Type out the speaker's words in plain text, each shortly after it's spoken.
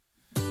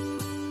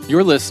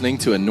You're listening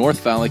to a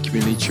North Valley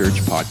Community Church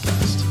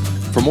podcast.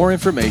 For more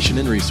information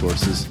and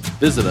resources,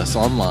 visit us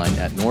online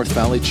at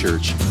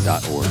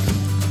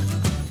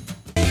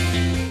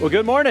northvalleychurch.org. Well,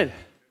 good morning.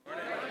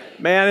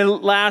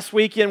 Man, last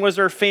weekend was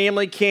our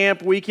family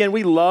camp weekend.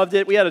 We loved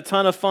it. We had a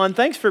ton of fun.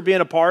 Thanks for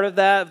being a part of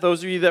that,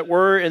 those of you that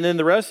were. And then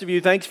the rest of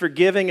you, thanks for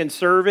giving and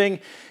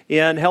serving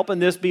and helping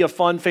this be a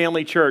fun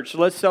family church. So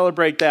let's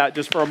celebrate that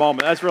just for a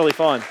moment. That's really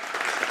fun.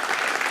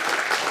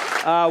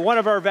 One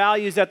of our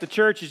values at the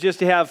church is just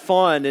to have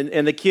fun,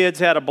 and the kids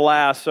had a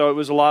blast, so it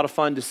was a lot of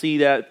fun to see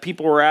that.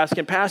 People were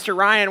asking, Pastor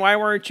Ryan, why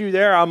weren't you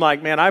there? I'm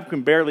like, man, I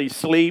can barely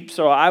sleep,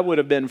 so I would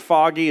have been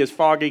foggy as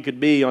foggy could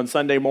be on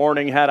Sunday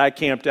morning had I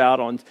camped out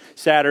on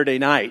Saturday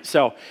night.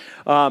 So,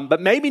 but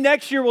maybe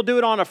next year we'll do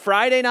it on a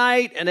Friday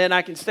night, and then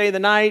I can stay the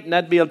night, and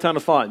that'd be a ton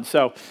of fun.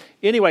 So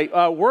anyway,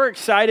 we're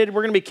excited.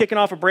 We're going to be kicking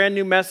off a brand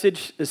new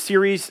message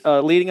series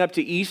leading up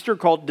to Easter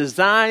called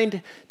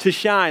Designed to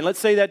Shine. Let's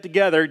say that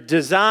together,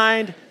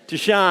 Designed to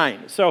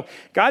Shine. So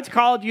God's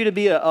called you to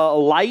be a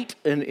light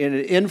and an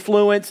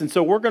influence, and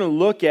so we're going to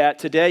look at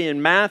today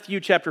in Matthew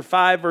chapter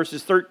 5,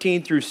 verses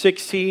 13 through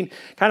 16,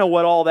 kind of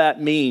what all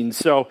that means.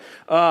 So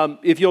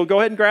if you'll go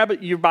ahead and grab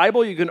your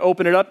Bible, you can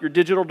open it up, your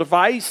digital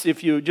device.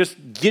 If you just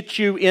get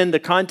you in the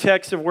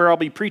context of where I'll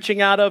be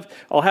preaching out of,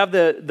 I'll have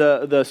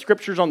the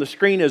scriptures on the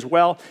screen as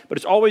well, but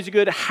it's always a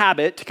good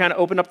habit to kind of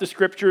open up the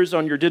scriptures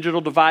on your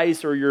digital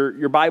device or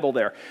your Bible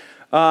there.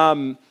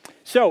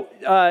 So,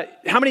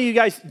 how many of you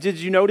guys, did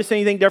you notice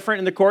anything different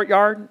in the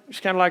courtyard? It's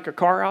kind of like a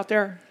car out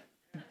there.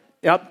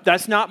 Yep,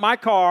 that's not my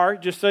car,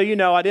 just so you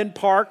know. I didn't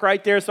park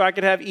right there so I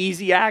could have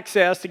easy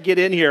access to get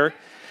in here.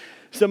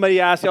 Somebody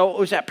asked, oh,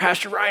 was that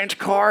Pastor Ryan's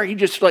car? He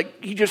just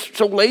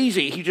so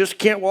lazy. He just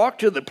can't walk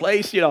to the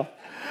place, you know.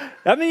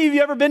 How many of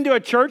you ever been to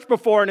a church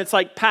before and it's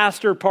like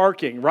pastor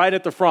parking right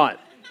at the front?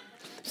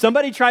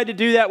 Somebody tried to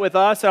do that with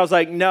us. I was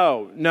like,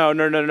 no.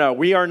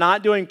 We are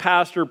not doing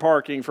pastor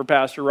parking for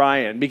Pastor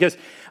Ryan because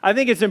I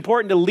think it's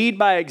important to lead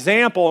by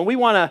example, and we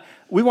want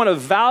to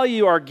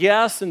value our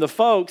guests and the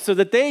folks so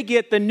that they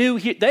get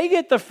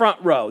the front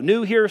row.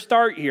 New here,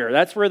 start here.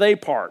 That's where they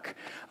park.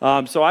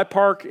 So I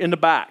park in the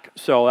back.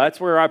 So that's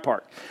where I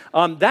park.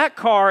 That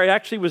car, it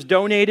actually was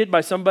donated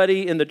by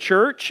somebody in the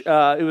church.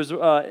 It was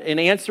an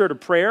answer to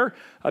prayer.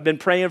 I've been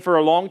praying for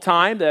a long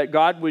time that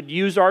God would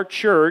use our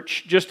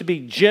church just to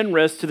be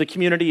generous to the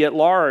community at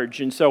large.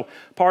 And so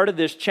part of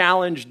this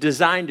challenge,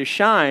 Designed to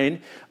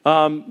Shine,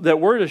 that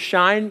we're to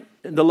shine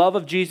the love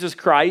of Jesus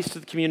Christ to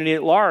the community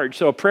at large.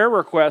 So a prayer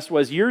request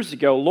was years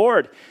ago,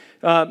 Lord,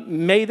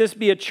 may this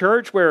be a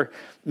church where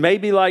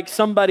maybe like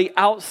somebody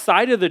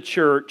outside of the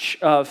church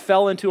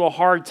fell into a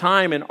hard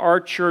time and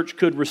our church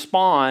could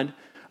respond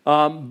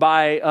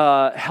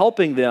by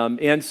helping them.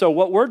 And so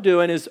what we're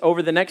doing is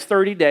over the next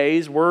 30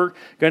 days, we're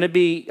going to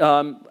be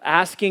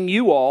asking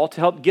you all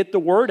to help get the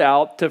word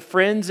out to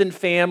friends and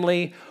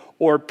family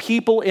or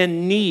people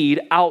in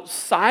need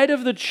outside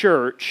of the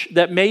church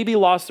that maybe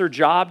lost their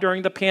job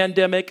during the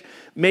pandemic,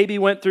 maybe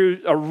went through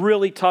a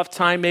really tough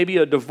time, maybe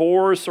a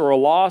divorce or a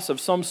loss of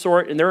some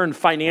sort, and they're in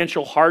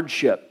financial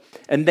hardship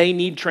and they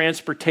need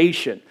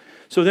transportation.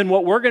 So then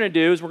what we're going to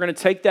do is we're going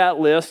to take that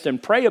list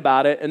and pray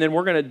about it, and then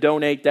we're going to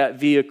donate that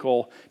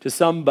vehicle to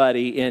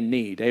somebody in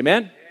need.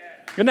 Amen?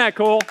 Yeah. Isn't that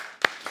cool?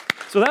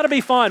 So that'll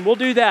be fun. We'll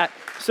do that.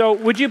 So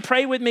would you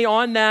pray with me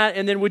on that,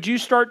 and then would you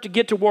start to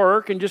get to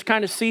work and just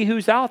kind of see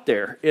who's out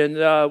there? And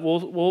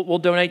we'll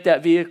donate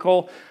that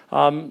vehicle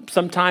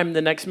sometime in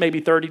the next maybe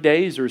 30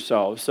 days or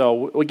so.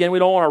 So again, we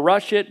don't want to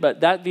rush it,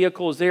 but that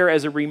vehicle is there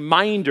as a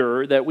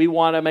reminder that we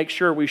want to make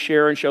sure we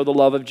share and show the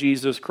love of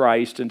Jesus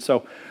Christ. And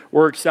so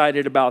we're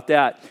excited about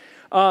that.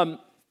 One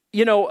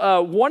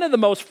of the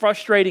most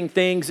frustrating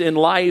things in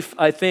life,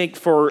 I think,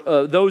 for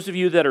those of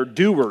you that are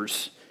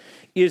doers,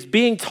 is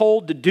being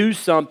told to do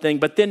something,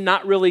 but then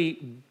not really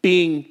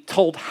being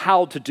told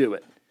how to do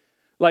it.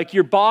 Like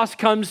your boss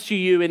comes to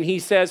you and he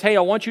says, hey,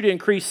 I want you to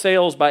increase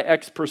sales by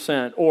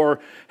X%. Or,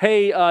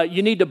 hey,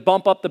 you need to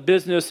bump up the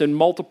business and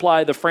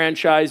multiply the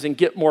franchise and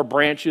get more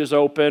branches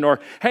open.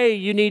 Or, hey,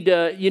 you need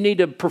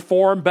to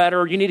perform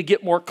better. You need to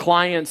get more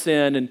clients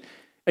in.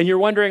 And you're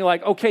wondering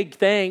like, okay,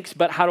 thanks,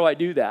 but how do I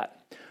do that?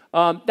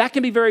 That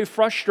can be very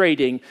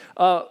frustrating.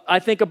 I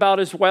think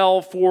about as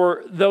well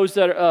for those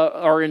that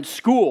are in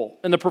school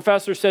and the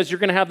professor says you're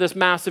going to have this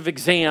massive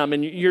exam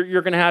and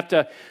you're going to have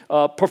to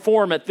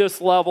perform at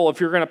this level if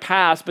you're going to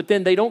pass, but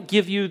then they don't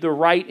give you the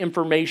right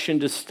information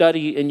to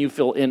study and you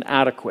feel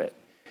inadequate.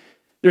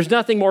 There's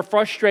nothing more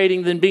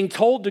frustrating than being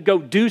told to go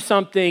do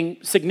something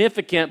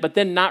significant, but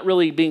then not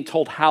really being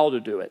told how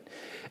to do it.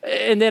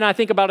 And then I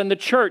think about in the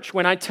church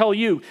when I tell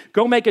you,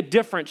 go make a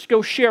difference,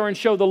 go share and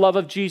show the love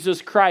of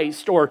Jesus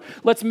Christ, or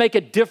let's make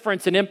a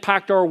difference and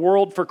impact our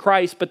world for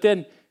Christ, but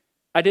then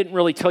I didn't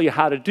really tell you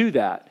how to do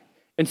that.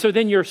 And so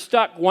then you're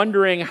stuck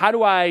wondering, how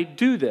do I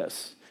do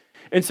this?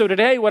 And so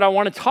today what I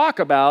want to talk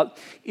about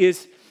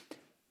is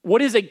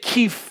what is a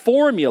key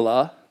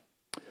formula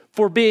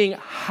for being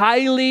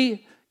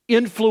highly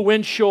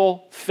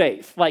influential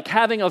faith, like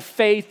having a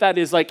faith that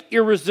is like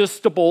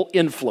irresistible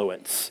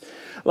influence.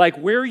 like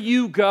where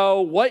you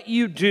go, what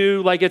you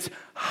do, like it's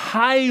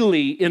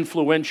highly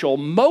influential.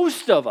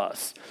 Most of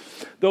us,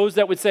 those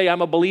that would say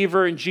I'm a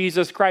believer in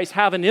Jesus Christ,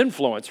 have an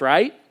influence,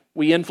 right?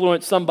 We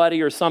influence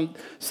somebody or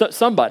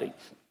somebody.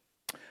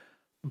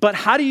 But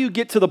how do you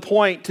get to the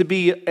point to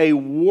be a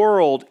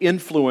world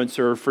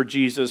influencer for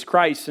Jesus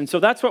Christ? And so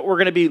that's what we're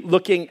going to be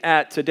looking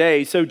at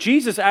today. So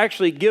Jesus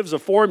actually gives a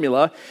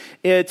formula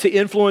to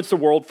influence the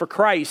world for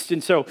Christ.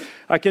 And so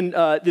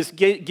this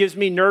gives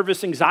me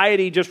nervous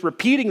anxiety just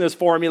repeating this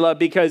formula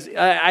because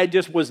I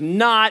just was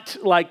not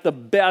like the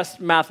best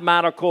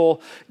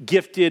mathematical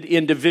gifted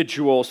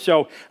individual.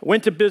 So I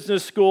went to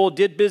business school,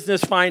 did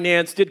business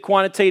finance, did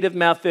quantitative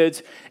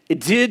methods,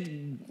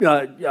 did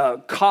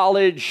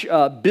college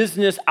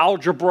business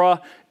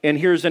algebra, and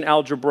here's an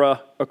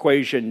algebra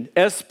equation.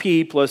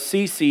 SP plus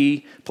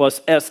CC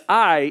plus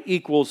SI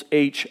equals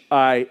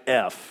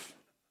HIF.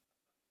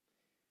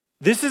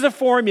 This is a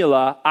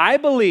formula, I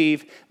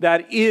believe,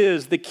 that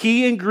is the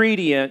key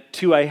ingredient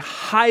to a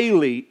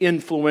highly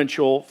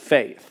influential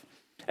faith.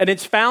 And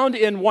it's found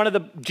in one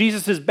of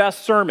Jesus'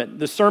 best sermon,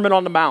 the Sermon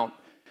on the Mount.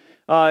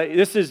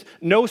 This is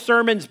no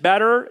sermon's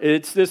better.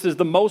 This is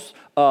the most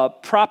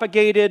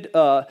propagated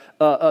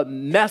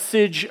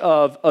message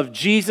of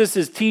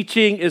Jesus'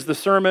 teaching is the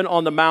Sermon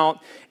on the Mount.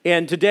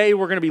 And today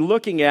we're going to be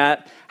looking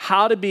at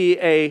how to be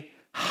a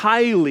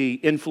highly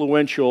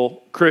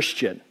influential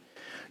Christian.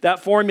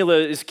 That formula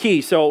is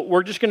key. So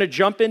we're just going to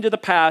jump into the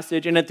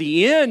passage. And at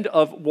the end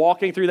of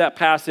walking through that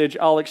passage,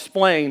 I'll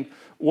explain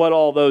what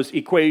all those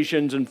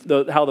equations and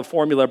how the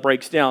formula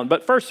breaks down.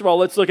 But first of all,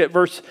 let's look at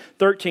verse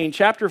 13,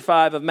 chapter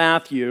 5 of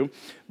Matthew,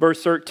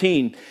 verse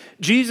 13.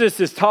 Jesus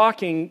is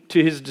talking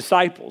to his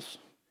disciples.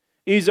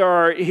 These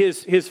are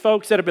his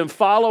folks that have been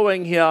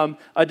following him.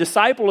 A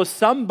disciple is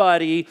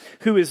somebody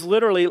who is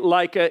literally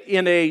like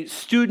in a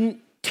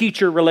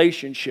student-teacher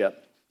relationship.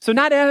 So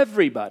not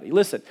everybody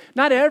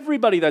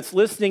that's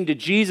listening to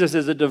Jesus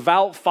is a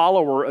devout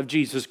follower of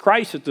Jesus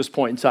Christ at this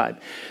point in time.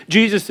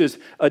 Jesus is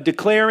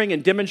declaring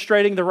and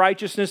demonstrating the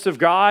righteousness of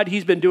God.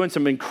 He's been doing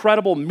some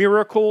incredible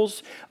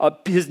miracles.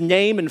 His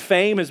name and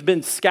fame has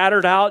been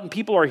scattered out, and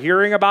people are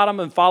hearing about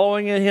him and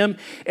following him.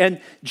 And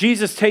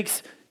Jesus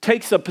takes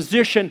a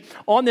position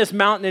on this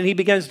mountain, and he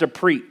begins to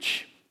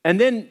preach. And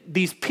then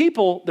these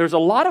people, there's a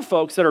lot of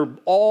folks that are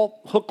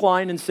all hook,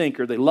 line, and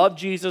sinker. They love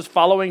Jesus,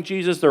 following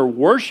Jesus, they're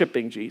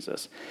worshiping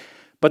Jesus.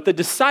 But the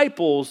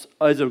disciples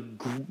is a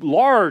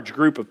large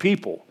group of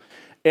people,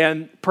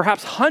 and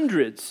perhaps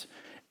hundreds.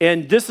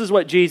 And this is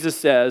what Jesus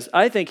says.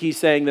 I think he's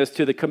saying this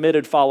to the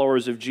committed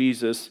followers of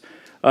Jesus.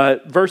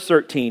 Verse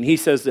 13, he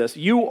says this,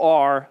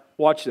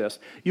 watch this,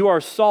 you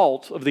are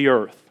salt of the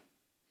earth.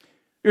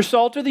 You're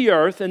salt of the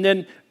earth, and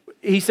then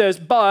he says,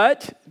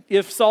 but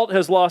if salt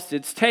has lost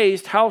its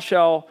taste, how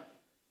shall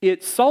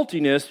its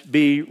saltiness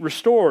be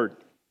restored?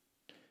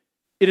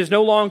 It is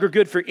no longer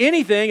good for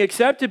anything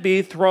except to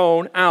be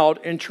thrown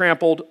out and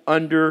trampled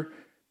under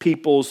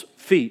people's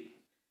feet.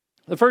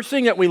 The first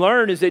thing that we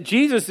learn is that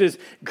Jesus is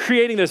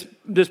creating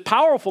this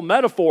powerful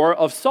metaphor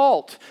of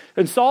salt.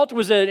 And salt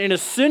was an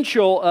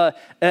essential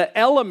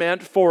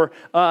element for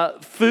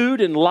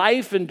food and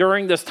life and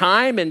during this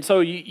time. And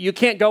so you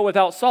can't go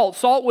without salt.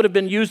 Salt would have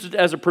been used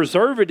as a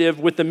preservative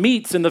with the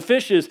meats and the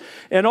fishes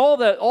and all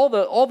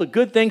the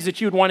good things that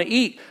you'd want to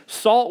eat.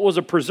 Salt was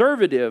a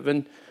preservative.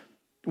 And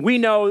we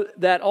know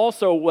that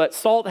also what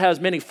salt has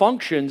many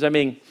functions. I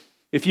mean,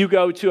 if you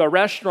go to a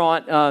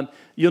restaurant,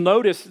 you'll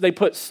notice they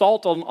put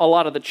salt on a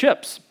lot of the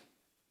chips.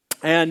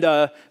 And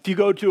if you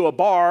go to a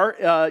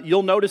bar,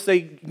 you'll notice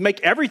they make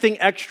everything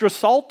extra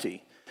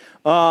salty.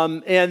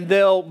 And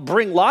they'll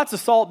bring lots of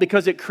salt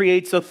because it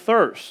creates a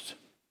thirst.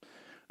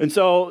 And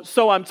so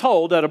I'm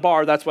told at a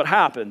bar that's what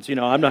happens. You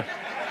know, I'm not...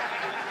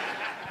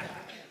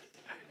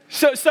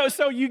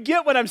 So you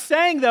get what I'm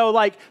saying, though.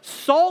 Like,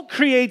 salt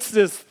creates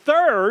this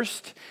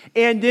thirst,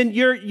 and then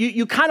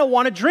you kind of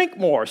want to drink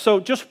more. So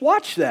just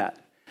watch that.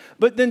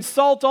 But then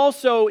salt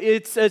also,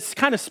 it's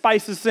kind of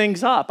spices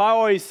things up. I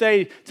always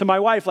say to my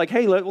wife, like,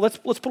 hey, let's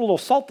put a little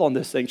salt on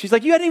this thing. She's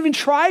like, you hadn't even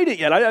tried it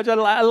yet.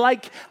 I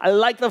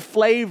like the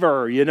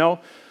flavor, you know.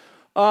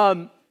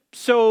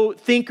 So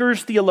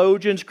thinkers,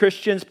 theologians,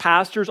 Christians,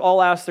 pastors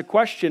all ask the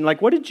question,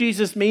 like, what did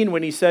Jesus mean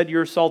when he said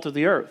you're salt of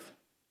the earth?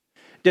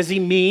 Does he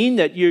mean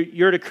that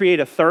you're to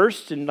create a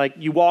thirst and like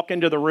you walk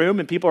into the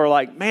room and people are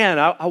like, man,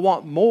 I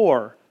want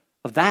more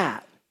of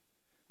that?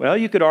 Well,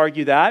 you could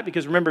argue that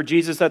because remember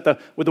Jesus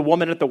with the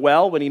woman at the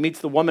well, when he meets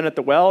the woman at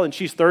the well and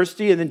she's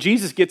thirsty, and then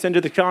Jesus gets into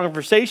the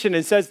conversation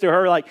and says to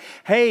her like,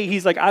 hey,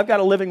 he's like, I've got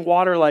a living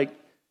water like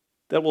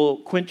that will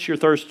quench your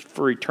thirst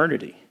for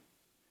eternity.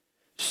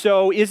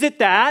 So is it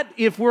that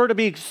if we're to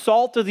be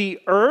salt of the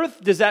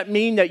earth, does that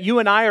mean that you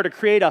and I are to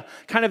create a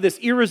kind of this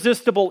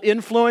irresistible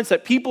influence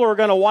that people are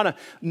going to want to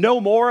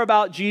know more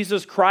about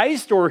Jesus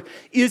Christ? Or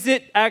is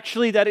it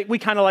actually that we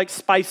kind of like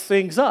spice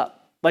things up?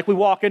 Like we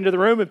walk into the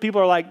room and people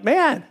are like,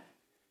 man,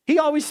 he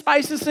always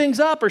spices things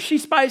up or she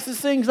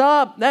spices things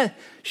up.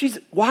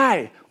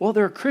 Why? Well,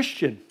 they're a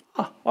Christian.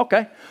 Oh,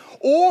 okay.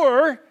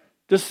 Or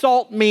does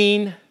salt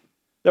mean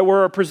that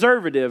we're a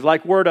preservative?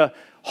 Like we're to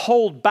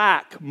hold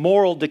back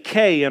moral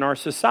decay in our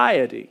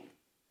society.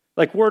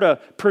 Like we're to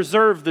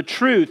preserve the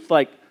truth,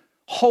 like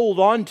hold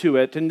on to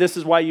it. And this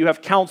is why you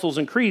have councils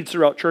and creeds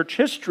throughout church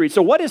history.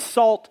 So what does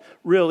salt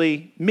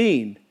really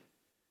mean?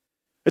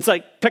 It's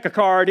like, pick a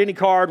card, any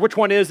card, which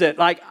one is it?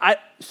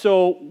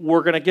 So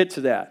we're going to get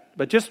to that.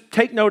 But just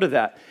take note of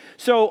that.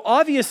 So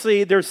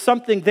obviously there's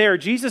something there.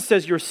 Jesus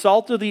says you're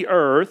salt of the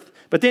earth,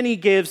 but then he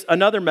gives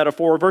another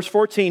metaphor. Verse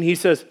 14, he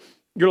says,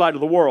 you're light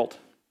of the world.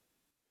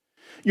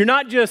 You're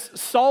not just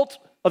salt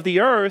of the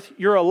earth,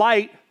 you're a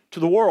light to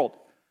the world.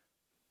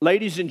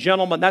 Ladies and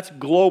gentlemen, that's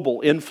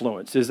global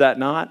influence, is that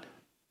not?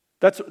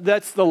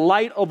 That's the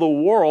light of the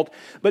world.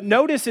 But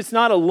notice it's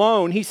not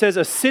alone. He says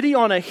a city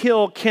on a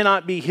hill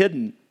cannot be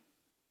hidden.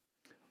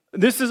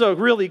 This is a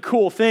really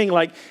cool thing.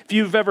 Like if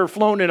you've ever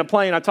flown in a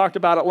plane, I talked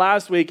about it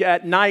last week,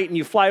 at night and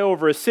you fly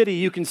over a city,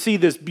 you can see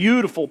this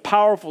beautiful,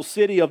 powerful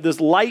city of this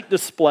light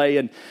display,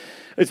 and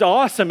it's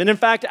awesome. And in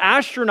fact,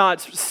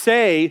 astronauts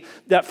say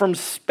that from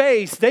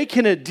space, they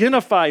can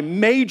identify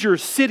major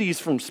cities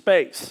from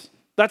space.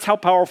 That's how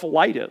powerful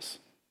light is.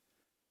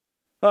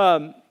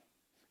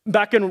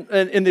 Back in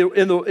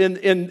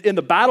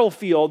the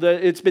battlefield,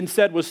 it's been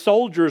said with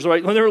soldiers,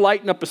 right, when they're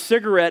lighting up a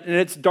cigarette and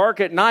it's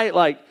dark at night,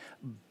 like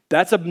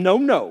that's a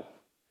no-no,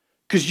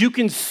 because you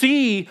can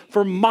see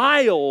for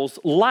miles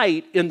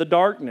light in the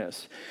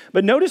darkness.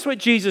 But notice what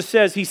Jesus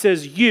says. He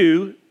says,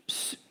 "You."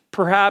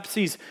 Perhaps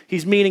he's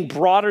meaning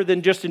broader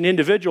than just an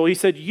individual. He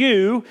said,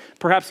 "You."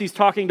 Perhaps he's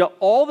talking to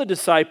all the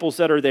disciples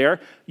that are there.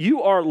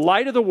 You are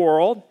light of the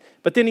world.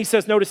 But then he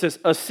says, notice this: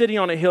 a city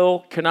on a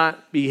hill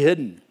cannot be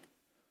hidden.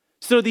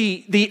 So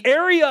the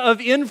area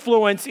of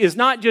influence is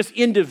not just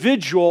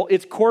individual,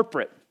 it's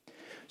corporate.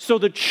 So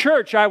the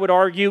church, I would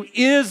argue,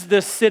 is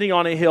this city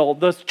on a hill.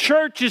 The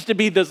church is to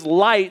be this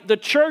light. The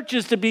church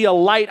is to be a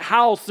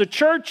lighthouse. The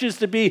church is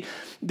to be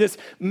this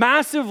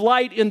massive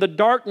light in the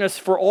darkness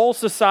for all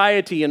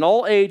society in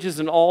all ages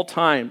and all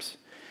times.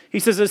 He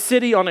says a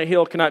city on a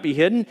hill cannot be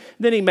hidden.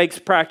 Then he makes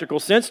practical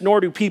sense. Nor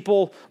do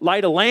people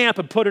light a lamp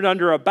and put it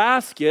under a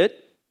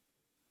basket,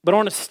 but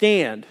on a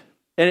stand.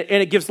 And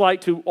it gives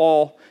light to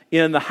all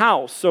in the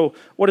house. So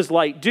what does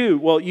light do?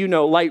 Well,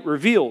 light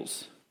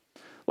reveals.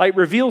 Light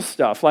reveals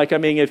stuff.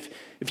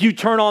 If you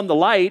turn on the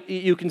light,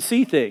 you can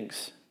see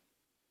things.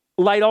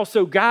 Light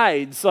also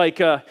guides.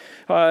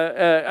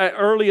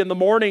 Early in the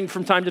morning,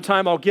 from time to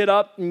time, I'll get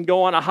up and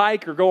go on a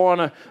hike or go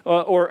on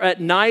or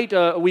at night.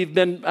 We've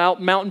been out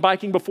mountain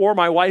biking before.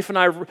 My wife and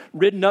I have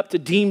ridden up to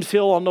Deems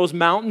Hill on those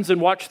mountains and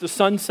watched the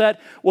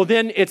sunset. Well,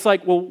 then it's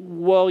like,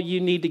 well, you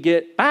need to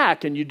get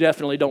back, and you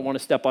definitely don't want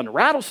to step on a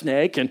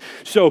rattlesnake, and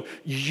so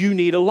you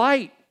need a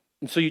light.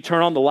 And so you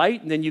turn on the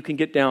light, and then you can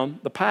get down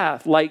the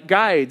path. Light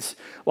guides.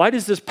 Light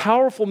is this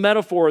powerful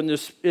metaphor in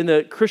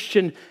the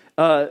Christian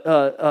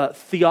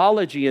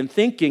theology and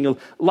thinking.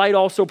 Light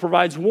also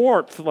provides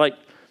warmth. Like,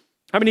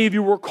 how many of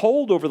you were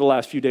cold over the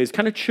last few days?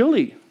 Kind of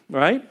chilly,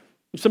 right?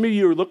 Some of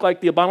you look like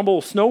the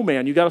abominable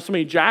snowman. You got so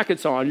many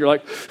jackets on. You're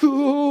like,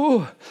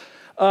 ooh.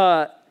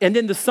 And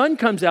then the sun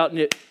comes out and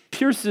it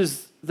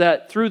pierces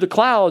that through the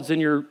clouds, and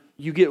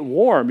you get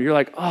warm. You're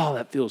like, oh,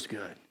 that feels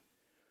good.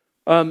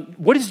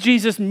 What does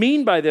Jesus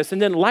mean by this?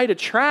 And then light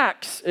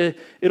attracts.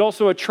 It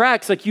also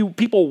attracts,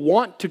 people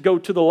want to go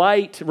to the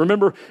light.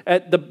 Remember,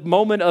 at the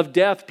moment of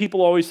death,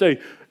 people always say,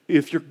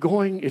 if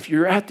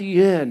you're at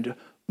the end,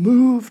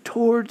 move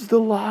towards the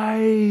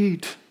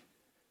light.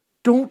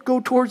 Don't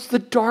go towards the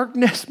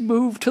darkness,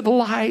 move to the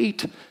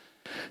light.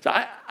 So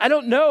I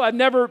don't know. I've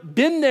never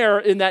been there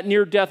in that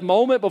near-death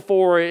moment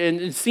before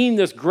and seen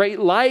this great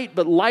light,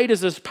 but light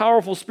is this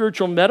powerful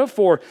spiritual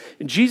metaphor.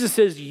 And Jesus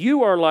says,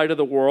 you are light of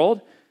the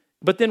world.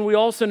 But then we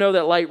also know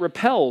that light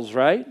repels,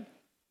 right?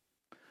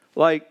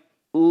 Like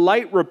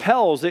light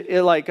repels.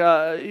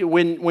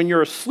 When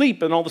you're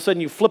asleep and all of a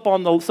sudden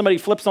somebody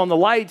flips on the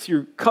lights,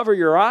 you cover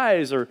your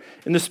eyes, or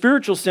in the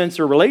spiritual sense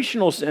or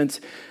relational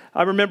sense.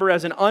 I remember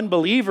as an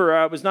unbeliever,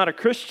 I was not a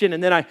Christian,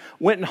 and then I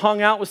went and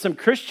hung out with some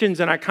Christians,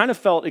 and I kind of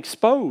felt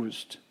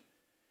exposed.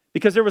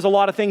 Because there was a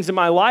lot of things in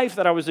my life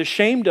that I was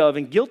ashamed of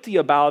and guilty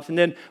about. And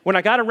then when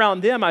I got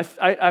around them,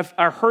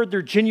 I heard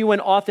their genuine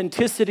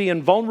authenticity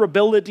and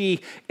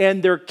vulnerability,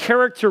 and their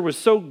character was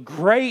so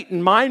great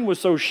and mine was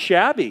so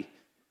shabby.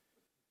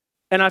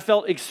 And I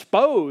felt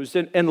exposed.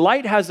 And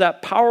light has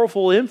that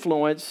powerful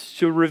influence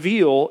to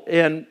reveal,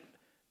 and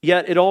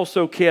yet it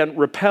also can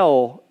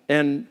repel.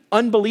 And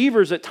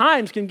unbelievers at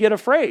times can get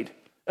afraid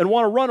and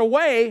want to run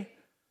away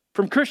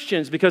from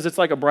Christians because it's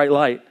like a bright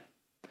light.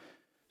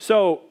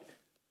 So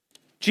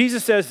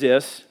Jesus says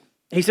this.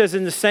 He says,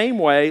 in the same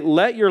way,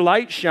 let your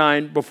light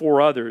shine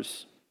before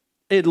others.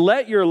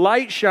 Let your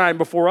light shine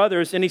before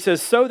others. And he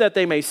says, so that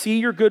they may see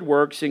your good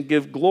works and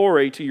give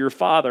glory to your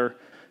Father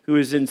who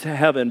is in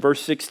heaven.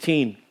 Verse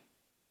 16.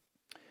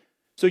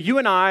 So you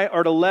and I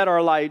are to let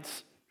our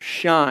lights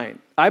shine.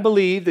 I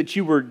believe that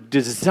you were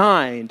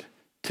designed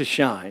to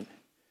shine.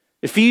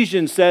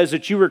 Ephesians says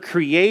that you were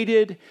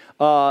created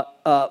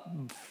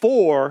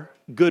for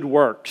good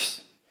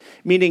works.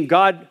 Meaning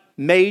God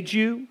made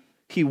you.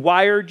 He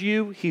wired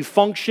you, he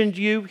functioned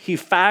you, he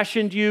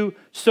fashioned you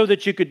so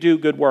that you could do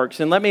good works.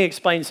 And let me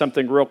explain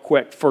something real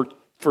quick for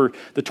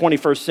the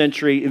 21st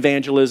century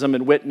evangelism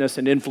and witness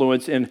and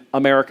influence in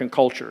American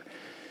culture.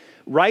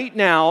 Right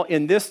now,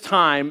 in this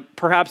time,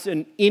 perhaps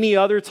in any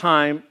other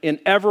time in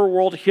ever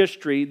world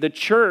history, the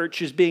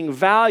church is being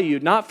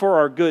valued not for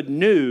our good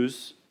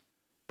news,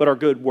 but our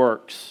good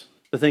works,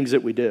 the things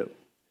that we do.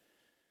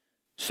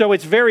 So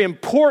it's very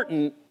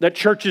important that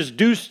churches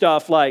do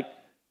stuff like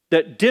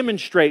that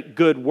demonstrate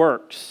good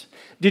works.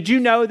 Did you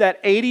know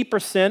that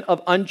 80%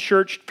 of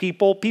unchurched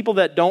people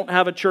that don't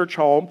have a church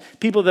home,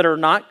 people that are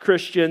not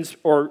Christians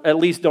or at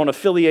least don't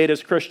affiliate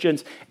as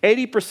Christians,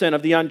 80%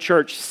 of the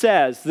unchurched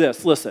says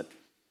this, listen,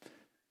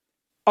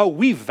 oh,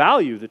 we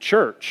value the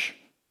church.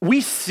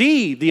 We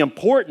see the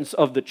importance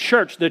of the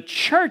church. The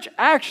church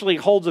actually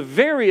holds a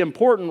very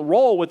important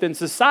role within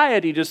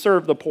society to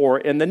serve the poor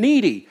and the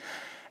needy.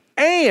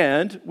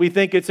 And we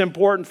think it's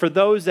important for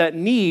those that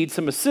need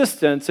some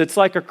assistance. It's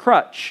like a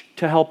crutch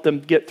to help them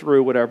get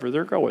through whatever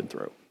they're going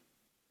through.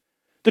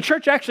 The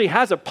church actually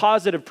has a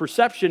positive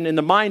perception in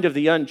the mind of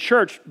the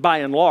unchurched by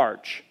and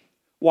large.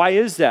 Why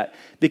is that?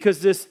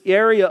 Because this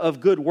area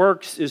of good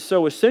works is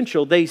so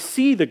essential. They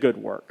see the good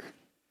work.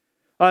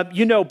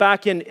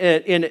 Back in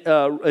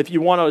if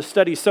you want to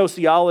study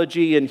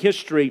sociology and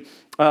history,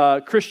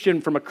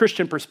 from a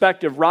Christian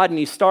perspective,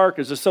 Rodney Stark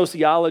is a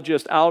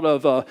sociologist out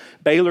of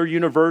Baylor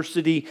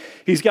University.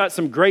 He's got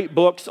some great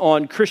books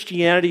on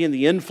Christianity and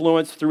the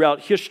influence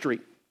throughout history.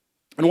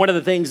 And one of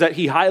the things that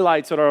he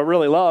highlights that I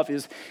really love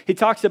is he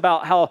talks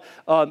about how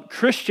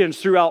Christians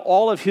throughout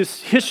all of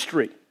his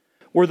history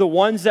were the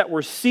ones that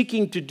were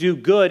seeking to do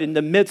good in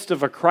the midst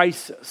of a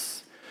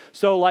crisis.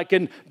 So like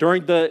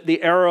during the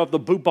era of the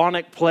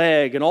bubonic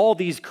plague and all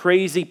these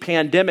crazy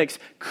pandemics,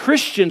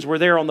 Christians were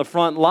there on the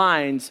front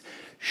lines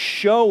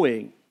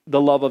showing the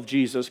love of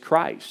Jesus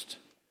Christ.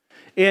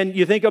 And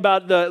you think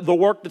about the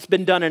work that's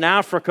been done in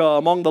Africa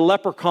among the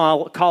leper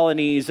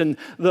colonies and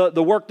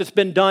the work that's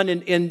been done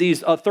in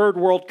these third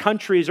world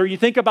countries, or you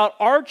think about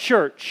our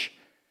church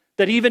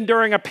that even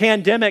during a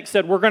pandemic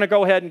said, we're going to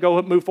go ahead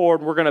and move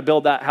forward, we're going to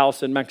build that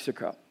house in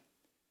Mexico.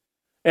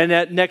 And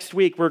that next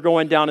week we're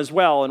going down as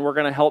well, and we're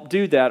going to help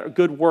do that.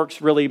 Good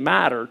works really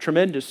matter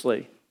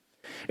tremendously.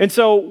 And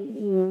so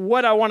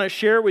what I want to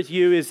share with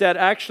you is that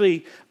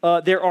actually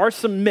there are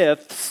some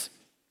myths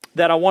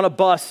that I want to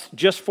bust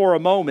just for a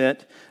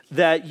moment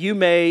that you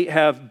may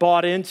have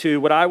bought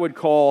into, what I would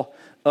call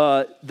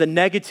the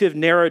negative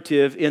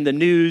narrative in the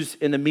news,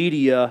 in the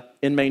media,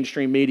 in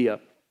mainstream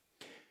media.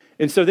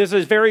 And so this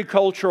is very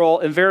cultural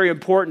and very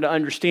important to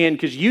understand,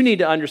 because you need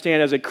to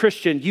understand as a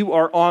Christian, you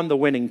are on the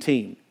winning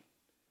team.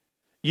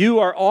 You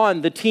are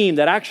on the team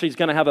that actually is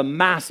going to have a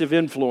massive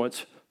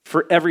influence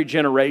for every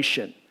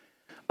generation.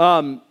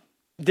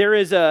 There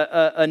is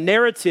a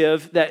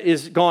narrative that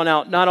is gone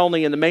out not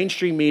only in the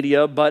mainstream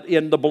media, but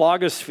in the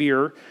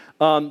blogosphere,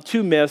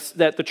 two myths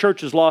that the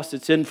church has lost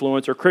its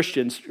influence, or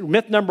Christians.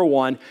 Myth number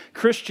one,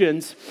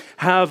 Christians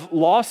have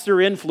lost their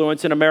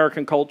influence in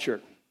American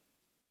culture.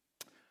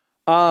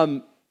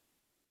 I'm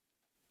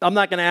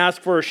not going to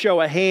ask for a show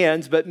of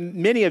hands, but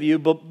many of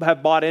you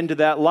have bought into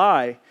that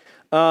lie.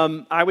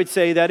 I would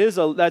say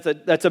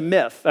that's a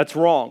myth. That's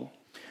wrong.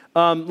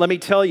 Let me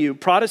tell you,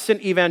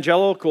 Protestant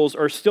evangelicals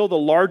are still the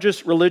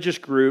largest religious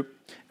group.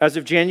 As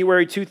of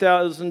January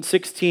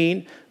 2016,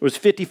 it was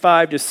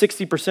 55 to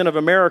 60% of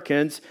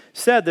Americans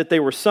said that they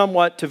were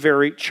somewhat to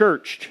very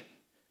churched.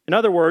 In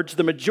other words,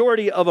 the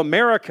majority of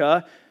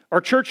America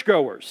are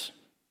churchgoers.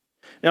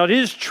 Now, it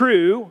is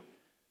true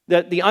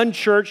that the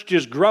unchurched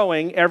is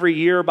growing every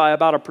year by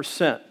about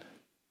 1%.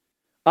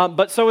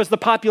 But so is the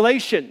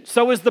population,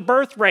 so is the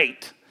birth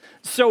rate.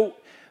 So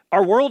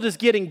our world is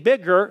getting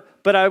bigger,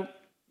 but I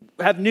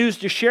have news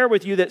to share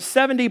with you that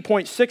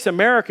 70.6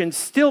 Americans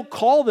still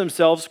call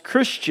themselves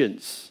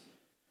Christians.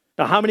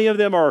 Now, how many of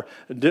them are,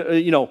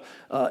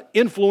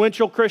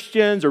 influential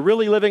Christians or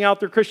really living out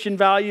their Christian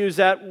values?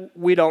 That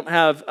I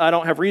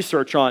don't have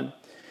research on.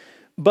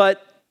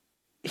 But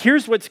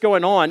here's what's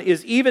going on: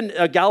 is even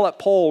a Gallup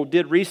poll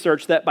did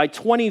research that by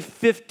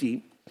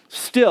 2050,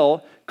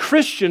 still,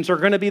 Christians are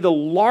going to be the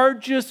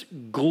largest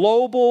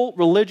global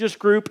religious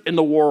group in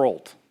the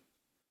world.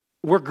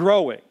 We're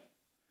growing.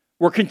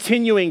 We're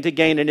continuing to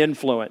gain an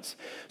influence.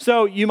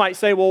 So you might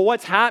say, well,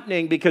 what's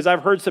happening? Because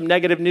I've heard some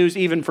negative news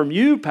even from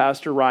you,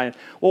 Pastor Ryan.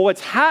 Well,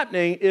 what's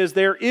happening is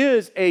there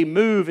is a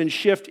move and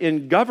shift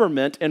in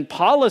government and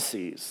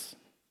policies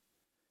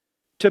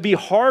to be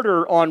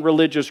harder on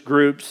religious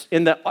groups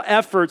in the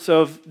efforts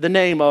of the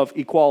name of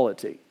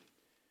equality.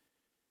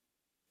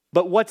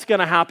 But what's going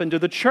to happen to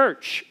the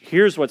church?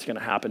 Here's what's going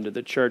to happen to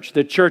the church.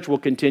 The church will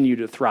continue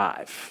to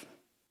thrive.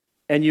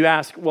 And you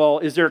ask, well,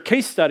 is there a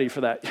case study for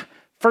that?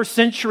 First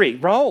century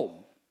Rome.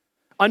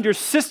 Under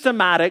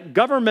systematic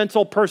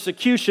governmental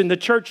persecution, the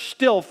church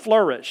still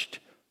flourished.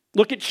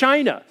 Look at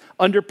China.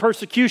 Under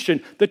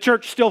persecution, the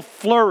church still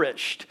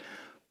flourished.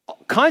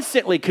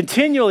 constantly,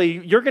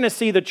 continually, you're going to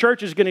see the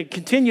church is going to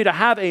continue to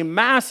have a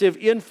massive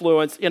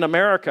influence in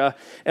America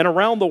and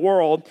around the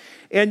world.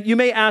 And you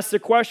may ask the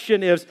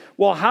question is,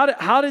 well,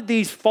 how did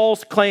these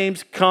false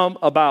claims come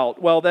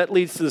about? Well, that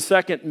leads to the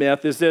second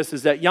myth is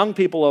that young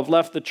people have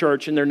left the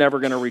church and they're never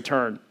going to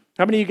return.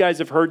 How many of you guys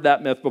have heard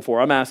that myth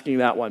before? I'm asking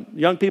that one.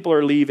 Young people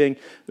are leaving.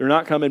 They're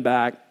not coming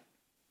back.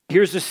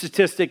 Here's a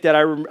statistic that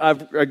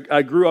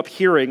I grew up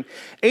hearing.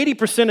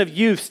 80% of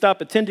youth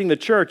stop attending the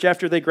church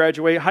after they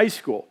graduate high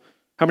school.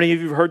 How many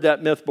of you have heard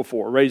that myth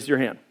before? Raise your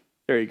hand.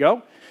 There you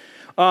go.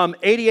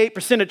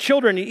 88% of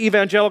children in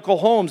evangelical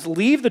homes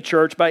leave the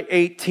church by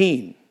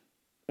 18.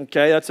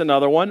 Okay, that's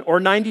another one. Or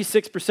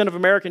 96% of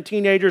American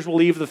teenagers will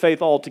leave the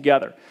faith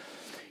altogether.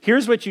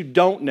 Here's what you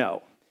don't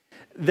know.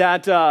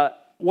 That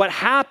what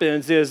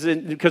happens is,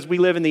 because we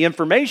live in the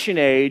information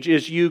age,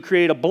 is you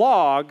create a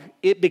blog,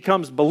 it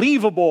becomes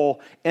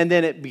believable, and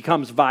then it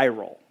becomes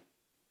viral.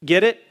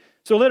 Get it?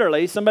 So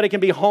literally, somebody can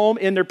be home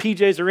in their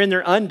PJs or in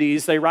their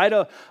undies. They write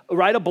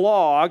a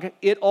blog.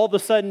 It all of a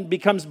sudden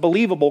becomes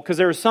believable because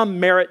there is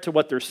some merit to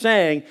what they're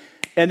saying.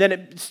 And then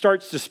it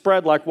starts to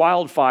spread like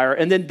wildfire.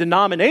 And then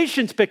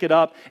denominations pick it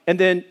up and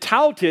then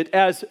tout it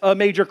as a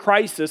major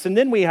crisis. And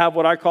then we have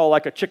what I call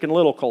like a Chicken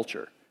Little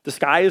culture. The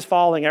sky is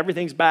falling.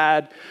 Everything's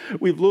bad.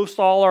 We've lost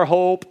all our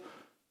hope.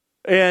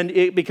 And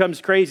it becomes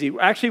crazy.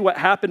 Actually, what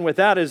happened with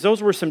that is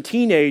those were some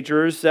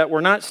teenagers that were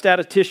not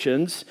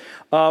statisticians,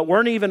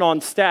 weren't even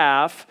on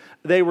staff.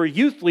 They were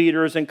youth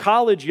leaders and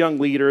college young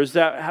leaders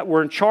that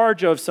were in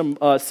charge of some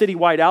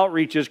citywide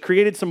outreaches,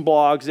 created some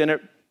blogs, and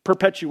it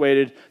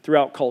perpetuated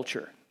throughout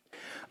culture.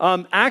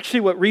 Actually,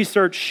 what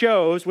research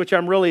shows, which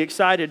I'm really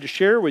excited to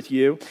share with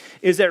you,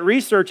 is that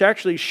research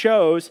actually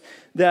shows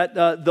that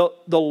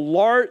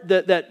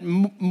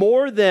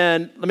more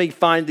than, let me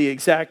find the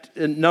exact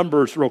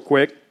numbers real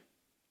quick.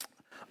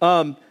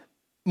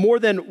 More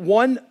than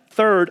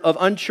 1/3 of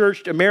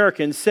unchurched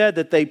Americans said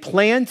that they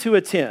plan to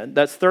attend,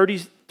 that's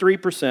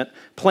 33%,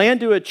 plan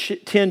to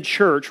attend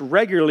church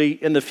regularly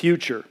in the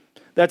future.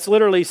 That's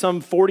literally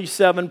some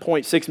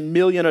 47.6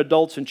 million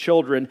adults and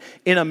children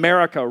in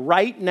America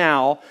right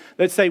now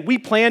that say, we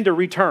plan to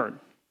return.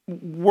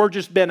 We're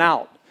just been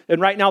out. And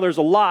right now there's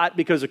a lot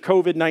because of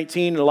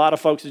COVID-19 and a lot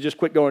of folks have just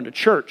quit going to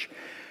church.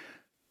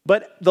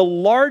 But the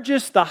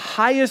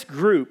highest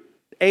group,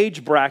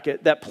 age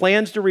bracket that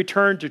plans to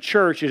return to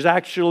church is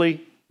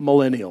actually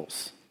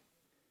millennials.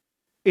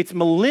 It's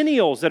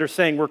millennials that are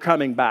saying we're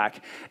coming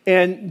back.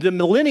 And the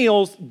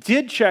millennials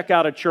did check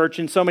out a church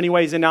in so many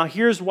ways. And now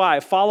here's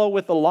why. Follow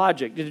with the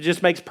logic. It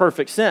just makes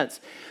perfect sense.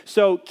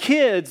 So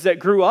kids that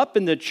grew up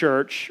in the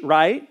church,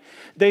 right?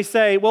 They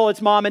say, well,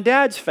 it's mom and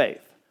dad's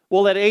faith.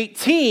 Well, at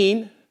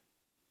 18,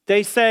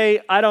 they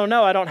say, I don't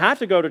know, I don't have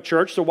to go to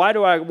church, so why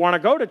do I want to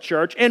go to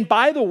church? And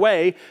by the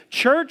way,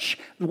 church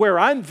where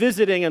I'm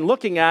visiting and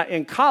looking at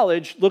in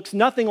college looks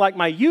nothing like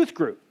my youth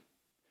group.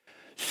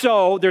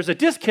 So there's a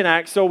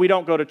disconnect, so we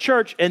don't go to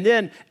church. And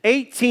then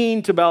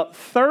 18 to about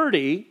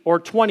 30 or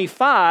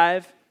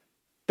 25,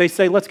 they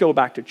say, let's go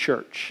back to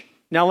church.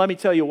 Now let me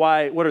tell you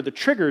what are the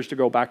triggers to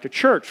go back to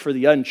church for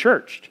the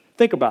unchurched?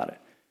 Think about it.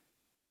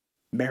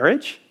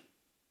 Marriage,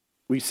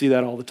 we see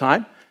that all the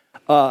time.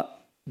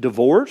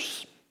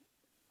 Divorce,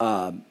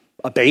 a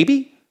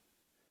baby,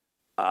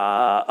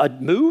 a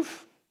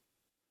move,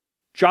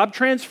 job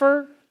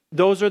transfer,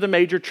 those are the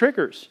major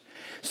triggers.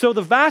 So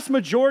the vast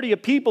majority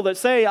of people that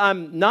say,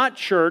 I'm not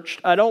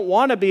churched, I don't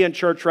want to be in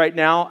church right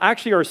now,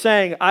 actually are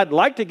saying, I'd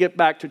like to get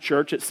back to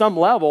church at some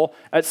level,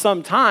 at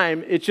some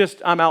time, it's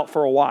just I'm out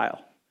for a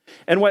while.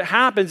 And what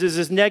happens is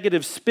this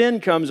negative spin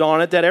comes on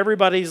it that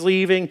everybody's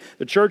leaving,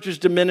 the church is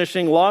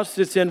diminishing, lost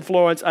its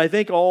influence, I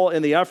think all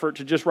in the effort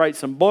to just write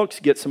some books,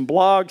 get some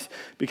blogs,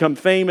 become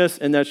famous,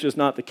 and that's just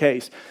not the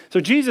case. So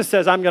Jesus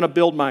says, I'm going to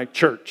build my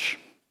church.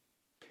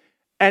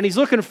 And he's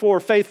looking for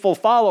faithful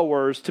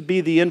followers to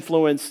be the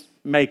influence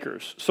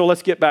makers. So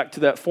let's get back to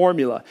that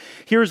formula.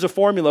 Here's a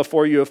formula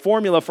for you. A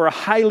formula for a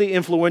highly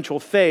influential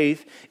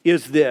faith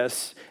is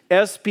this: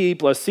 SP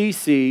plus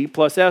CC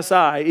plus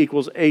SI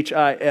equals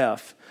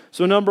HIF.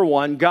 So number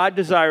one, God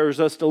desires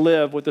us to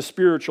live with a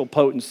spiritual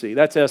potency.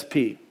 That's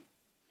SP.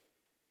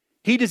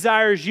 He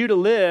desires you to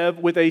live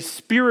with a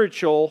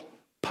spiritual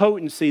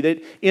potency,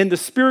 that in the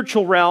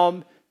spiritual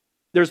realm,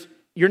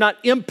 you're not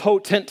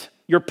impotent,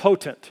 you're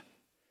potent.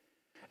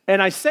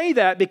 And I say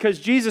that because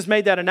Jesus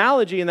made that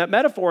analogy and that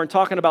metaphor in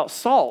talking about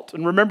salt.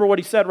 And remember what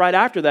he said right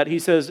after that. He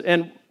says,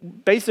 and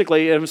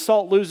basically, if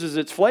salt loses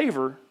its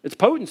flavor, its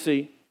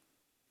potency,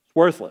 it's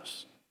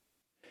worthless.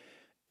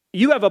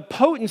 You have a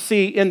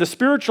potency in the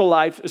spiritual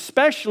life,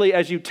 especially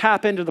as you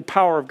tap into the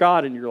power of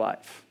God in your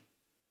life.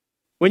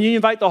 When you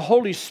invite the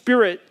Holy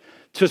Spirit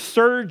to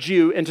surge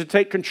you and to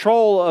take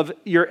control of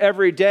your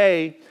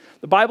everyday,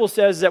 the Bible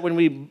says that when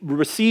we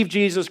receive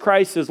Jesus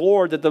Christ as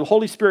Lord, that the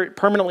Holy Spirit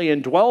permanently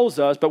indwells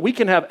us, but we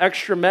can have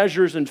extra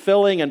measures and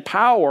filling and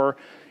power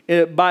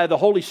by the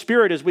Holy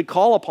Spirit as we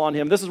call upon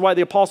him. This is why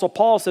the Apostle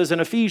Paul says in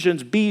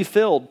Ephesians, be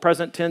filled,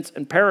 present tense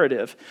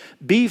imperative.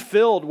 Be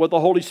filled with the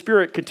Holy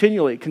Spirit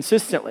continually,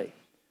 consistently.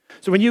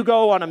 So when you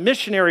go on a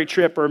missionary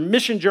trip or a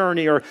mission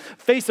journey or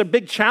face a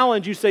big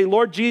challenge, you say,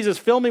 Lord Jesus,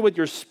 fill me with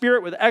your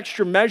Spirit with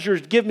extra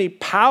measures. Give me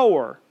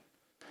power.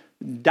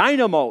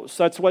 Dynamos,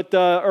 that's what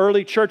the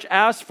early church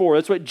asked for.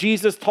 That's what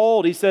Jesus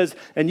told. He says,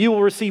 and you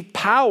will receive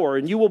power,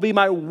 and you will be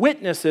my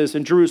witnesses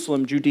in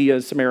Jerusalem, Judea,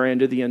 and Samaria,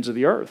 and to the ends of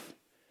the earth.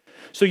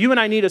 So you and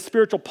I need a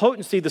spiritual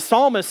potency. The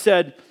psalmist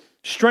said,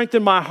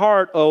 strengthen my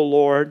heart, O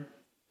Lord.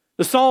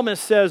 The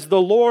psalmist says,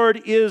 the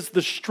Lord is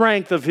the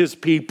strength of his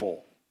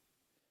people.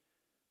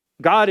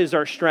 God is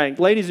our strength.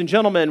 Ladies and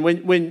gentlemen,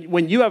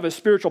 when you have a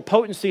spiritual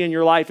potency in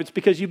your life, it's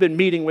because you've been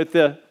meeting with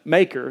the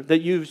Maker,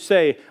 that you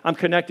say, I'm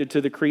connected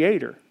to the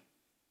Creator.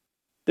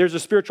 There's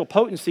a spiritual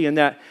potency in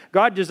that.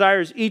 God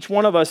desires each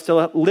one of us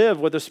to live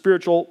with a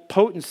spiritual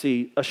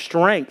potency, a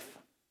strength.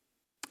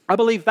 I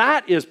believe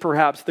that is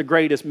perhaps the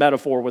greatest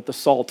metaphor with the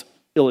salt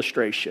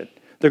illustration,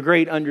 the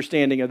great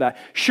understanding of that.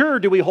 Sure,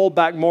 do we hold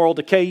back moral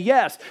decay?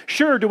 Yes.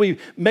 Sure, do we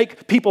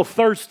make people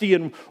thirsty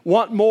and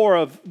want more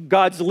of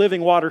God's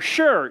living water?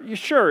 Sure,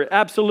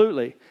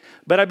 absolutely.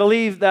 But I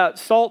believe that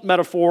salt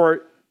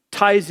metaphor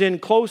ties in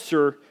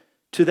closer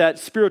to that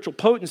spiritual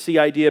potency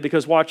idea,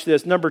 because watch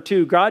this. Number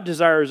 2, God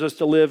desires us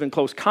to live in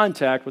close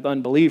contact with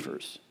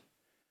unbelievers.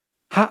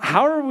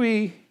 How are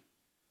we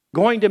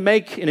going to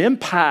make an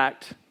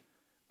impact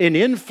and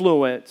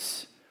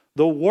influence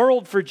the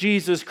world for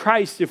Jesus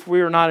Christ if we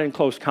are not in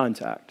close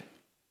contact?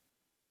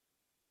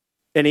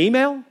 An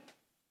email?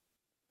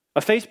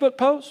 A Facebook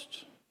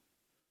post?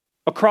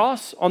 A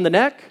cross on the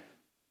neck?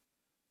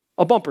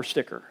 A bumper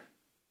sticker?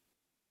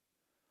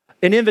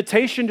 An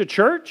invitation to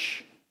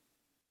church?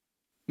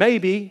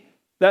 Maybe.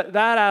 That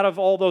out of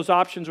all those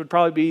options would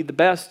probably be the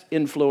best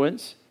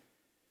influence.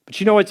 But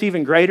you know what's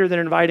even greater than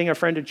inviting a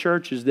friend to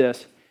church is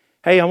this.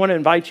 Hey, I want to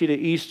invite you to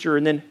Easter,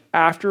 and then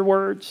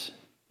afterwards,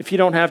 if you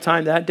don't have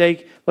time that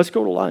day, let's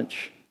go to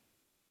lunch.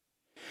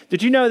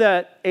 Did you know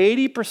that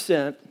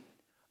 80%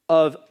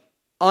 of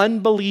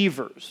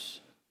unbelievers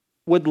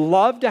would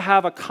love to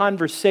have a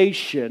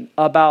conversation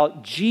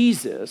about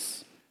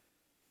Jesus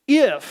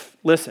if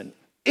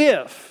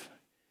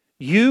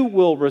you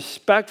will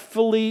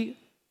respectfully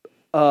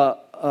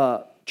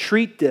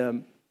treat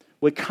them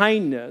with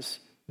kindness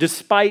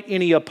despite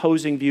any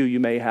opposing view you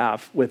may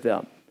have with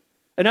them.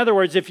 In other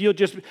words,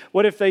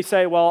 what if they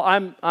say, well,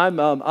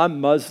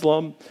 I'm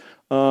Muslim,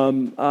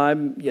 I'm a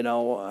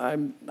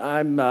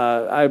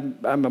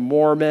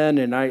Mormon,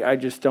 and I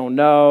just don't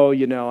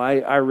know,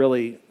 I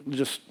really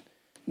just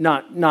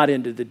not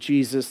into the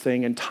Jesus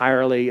thing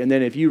entirely. And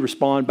then if you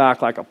respond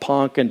back like a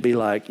punk and be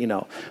like,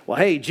 well,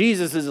 hey,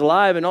 Jesus is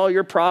alive and all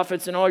your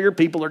prophets and all your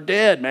people are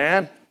dead,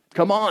 man.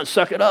 Come on,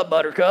 suck it up,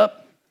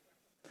 buttercup.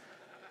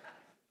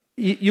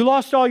 You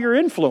lost all your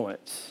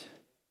influence.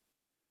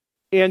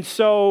 And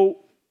so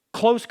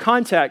close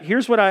contact,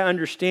 here's what I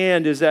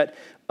understand is that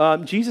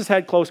Jesus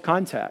had close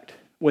contact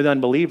with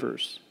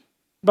unbelievers.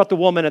 About the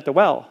woman at the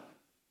well.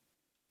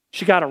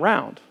 She got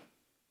around.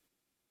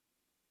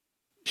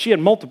 She had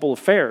multiple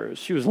affairs.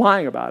 She was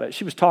lying about it.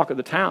 She was talk of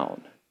the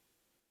town.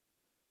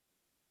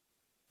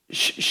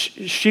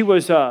 She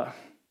was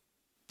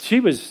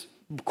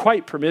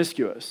quite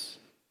promiscuous.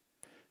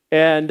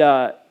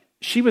 And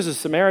she was a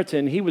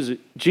Samaritan.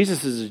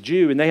 Jesus is a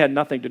Jew, and they had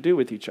nothing to do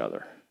with each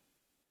other.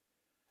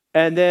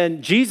 And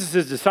then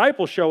Jesus'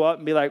 disciples show up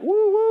and be like, woo,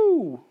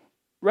 woo,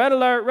 red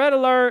alert, red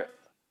alert.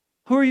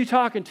 Who are you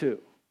talking to?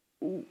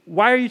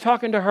 Why are you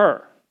talking to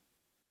her?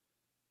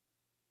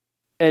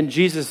 And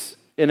Jesus,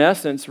 in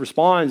essence,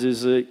 responds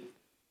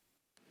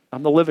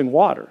I'm the living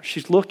water.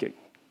 She's looking.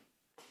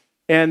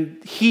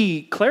 And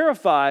he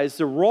clarifies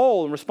the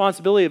role and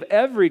responsibility of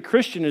every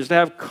Christian is to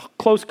have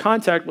close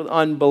contact with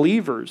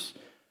unbelievers.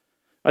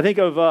 I think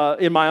of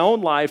in my own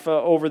life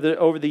over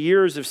the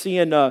years of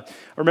seeing. I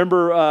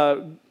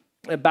remember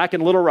back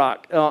in Little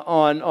Rock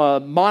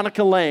on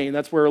Monica Lane.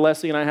 That's where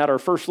Leslie and I had our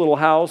first little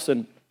house,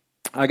 and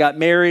I got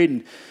married,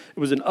 and it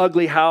was an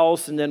ugly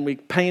house, and then we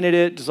painted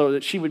it so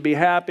that she would be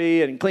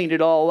happy, and cleaned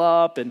it all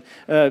up, and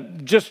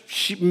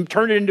she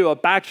turned it into a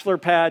bachelor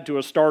pad to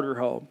a starter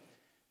home.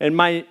 And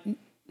my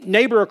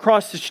neighbor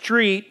across the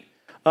street,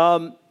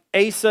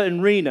 Asa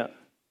and Rena.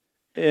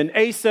 And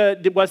Asa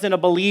wasn't a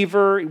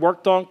believer. He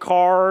worked on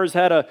cars,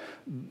 had a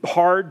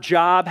hard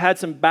job, had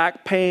some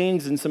back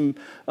pains, and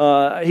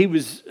he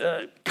was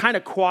kind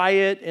of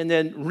quiet. And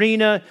then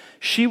Rena,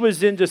 she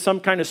was into some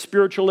kind of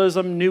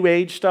spiritualism, new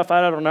age stuff,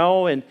 I don't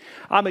know. And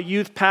I'm a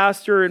youth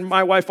pastor, and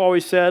my wife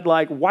always said,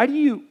 like, why do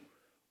you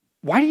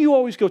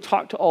always go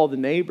talk to all the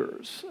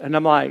neighbors? And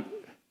I'm like,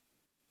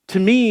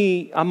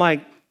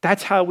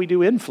 that's how we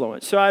do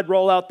influence. So I'd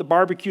roll out the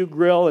barbecue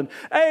grill and,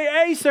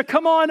 hey, Asa,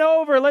 come on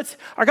over.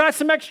 I got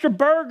some extra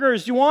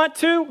burgers. You want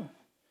to?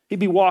 He'd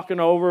be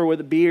walking over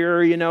with a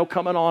beer,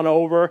 coming on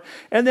over.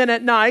 And then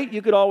at night,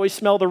 you could always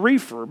smell the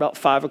reefer about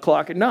 5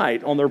 o'clock at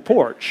night on their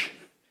porch.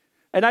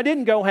 And I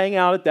didn't go hang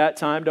out at that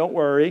time, don't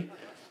worry.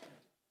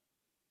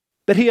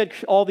 But he had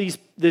all this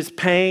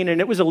pain, and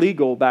it was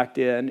illegal back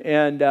then.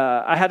 And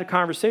I had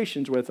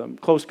conversations with him,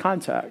 close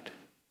contact.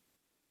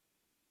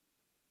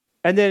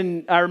 And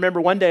then I remember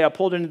one day I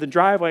pulled into the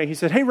driveway and he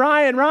said, "Hey,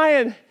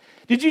 Ryan,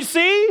 did you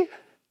see?"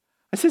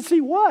 I said,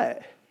 "See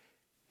what?"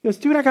 He goes,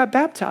 "Dude, I got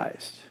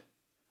baptized."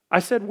 I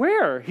said,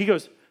 "Where?" He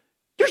goes,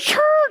 "Your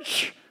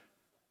church."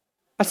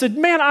 I said,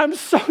 "Man, I'm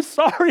so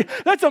sorry.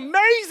 That's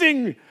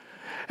amazing."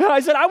 And I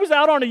said, "I was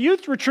out on a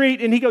youth retreat."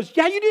 And he goes,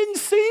 "Yeah, you didn't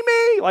see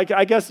me?" Like,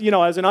 I guess,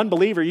 as an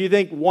unbeliever, you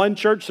think one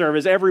church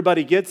service,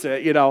 everybody gets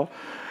it,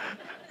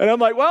 And I'm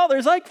like, "Well,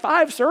 there's like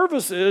 5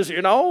 services,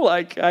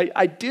 like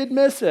I did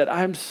miss it.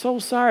 I'm so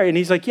sorry." And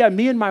he's like, "Yeah,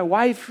 me and my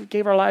wife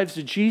gave our lives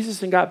to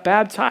Jesus and got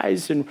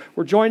baptized and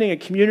we're joining a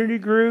community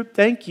group.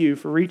 Thank you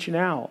for reaching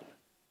out."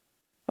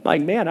 I'm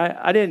like, man,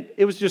 I didn't,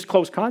 it was just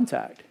close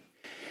contact.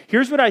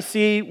 Here's what I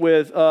see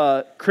with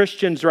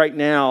Christians right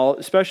now,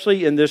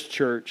 especially in this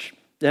church,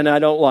 and I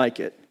don't like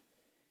it.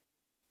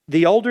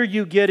 The older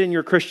you get in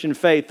your Christian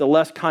faith, the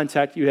less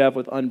contact you have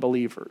with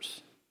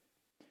unbelievers.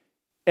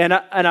 And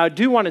I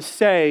do want to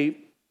say,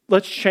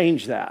 let's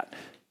change that.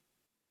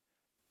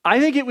 I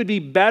think it would be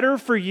better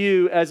for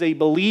you as a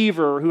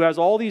believer who has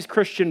all these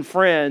Christian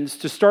friends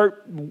to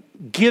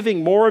start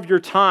giving more of your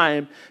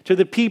time to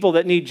the people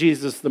that need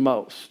Jesus the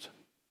most.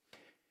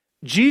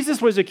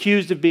 Jesus was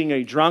accused of being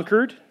a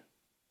drunkard,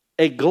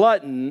 a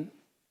glutton,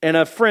 and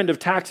a friend of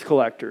tax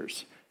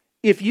collectors.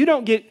 If you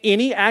don't get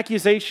any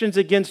accusations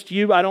against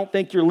you, I don't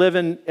think you're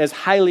living as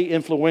highly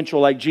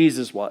influential like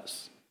Jesus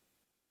was.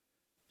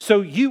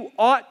 So you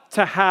ought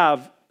to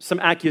have some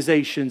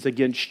accusations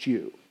against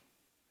you.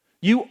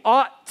 You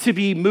ought to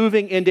be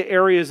moving into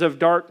areas of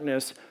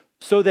darkness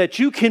so that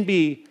you can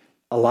be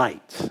a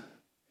light.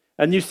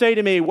 And you say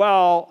to me,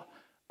 "Well,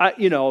 I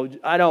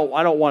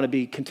don't want to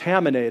be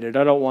contaminated.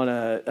 I don't want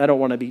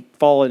to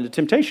fall into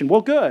temptation."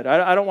 Well, good.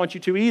 I don't want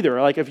you to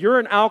either. Like, if you're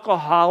an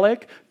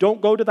alcoholic, don't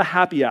go to the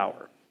happy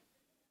hour.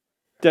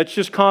 That's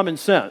just common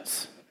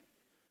sense.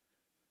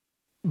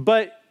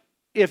 But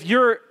if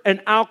you're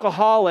an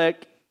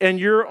alcoholic and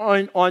you're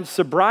on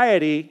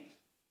sobriety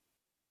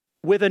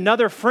with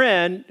another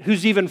friend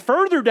who's even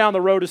further down the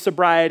road of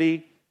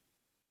sobriety,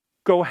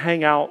 go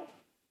hang out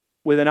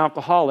with an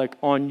alcoholic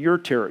on your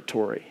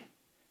territory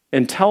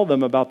and tell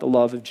them about the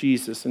love of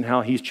Jesus and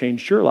how he's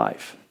changed your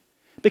life.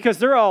 Because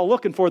they're all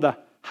looking for the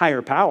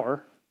higher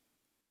power.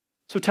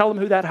 So tell them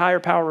who that higher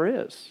power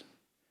is.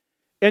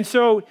 And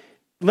so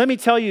let me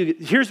tell you,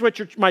 here's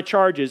what my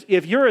charge is.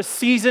 If you're a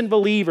seasoned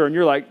believer and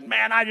you're like,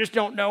 "Man, I just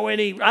don't know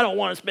I don't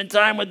want to spend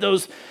time with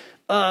those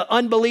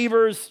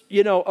unbelievers,"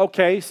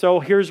 okay, so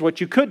here's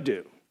what you could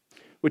do.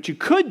 What you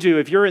could do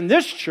if you're in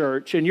this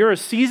church and you're a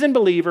seasoned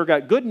believer,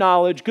 got good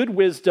knowledge, good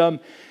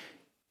wisdom,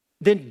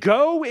 then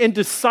go and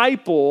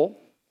disciple,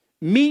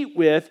 meet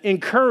with,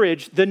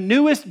 encourage the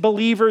newest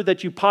believer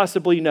that you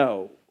possibly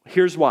know.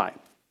 Here's why.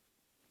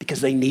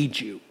 Because they need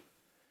you.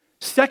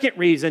 Second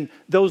reason,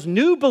 those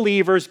new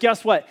believers,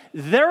 guess what?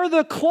 They're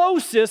the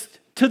closest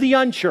to the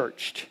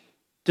unchurched.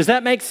 Does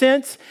that make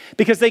sense?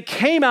 Because they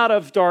came out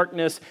of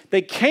darkness.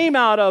 They came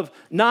out of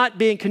not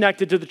being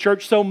connected to the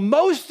church. So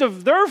most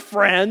of their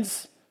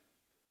friends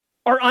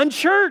are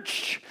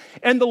unchurched.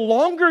 And the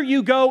longer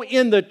you go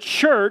in the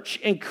church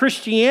and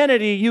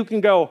Christianity, you can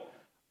go,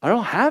 "I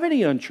don't have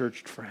any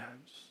unchurched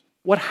friends.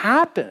 What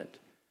happened?"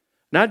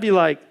 And I'd be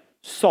like,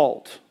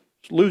 salt,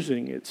 it's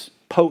losing its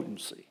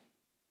potency.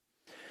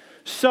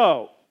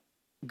 So,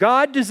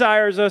 God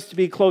desires us to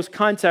be in close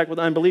contact with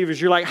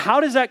unbelievers. You're like, how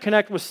does that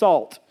connect with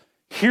salt?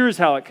 Here's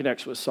how it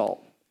connects with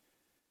salt.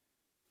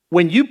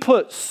 When you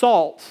put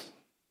salt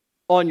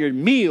on your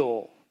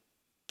meal,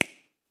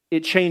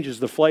 it changes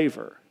the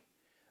flavor.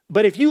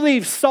 But if you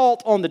leave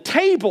salt on the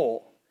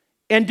table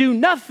and do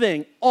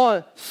nothing,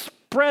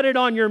 spread it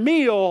on your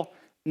meal,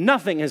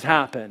 nothing has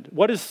happened.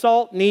 What does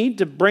salt need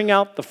to bring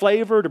out the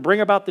flavor, to bring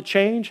about the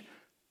change?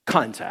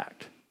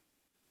 Contact.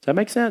 Does that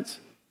make sense?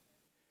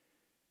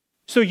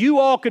 So you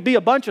all could be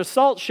a bunch of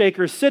salt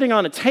shakers sitting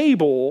on a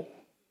table,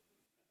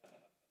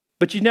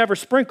 but you never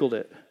sprinkled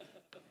it.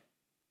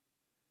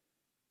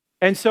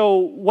 And so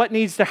what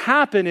needs to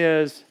happen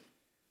is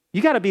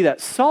you got to be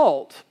that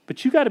salt,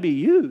 but you got to be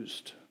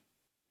used.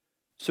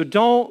 So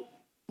don't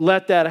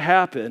let that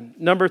happen.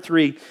 Number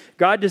 3,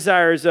 God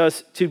desires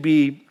us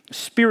to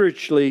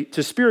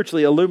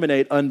spiritually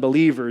illuminate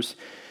unbelievers.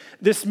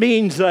 This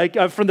means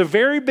from the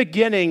very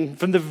beginning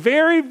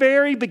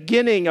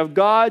of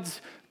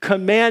God's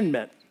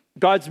commandment,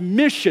 God's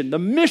mission, the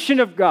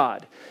mission of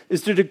God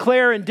is to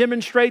declare and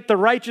demonstrate the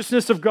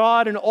righteousness of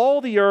God in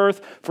all the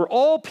earth for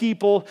all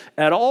people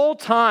at all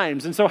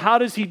times. And so how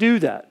does he do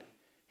that?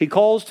 He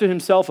calls to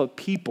himself a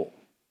people.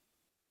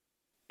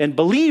 And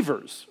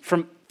believers,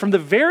 from the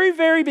very,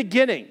 very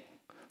beginning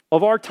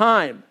of our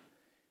time,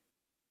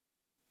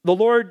 the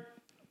Lord,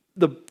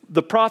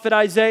 the prophet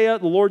Isaiah,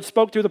 the Lord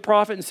spoke through the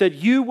prophet and said,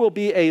 "You will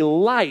be a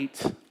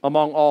light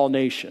among all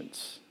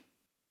nations."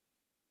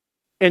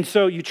 And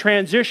so you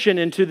transition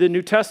into the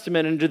New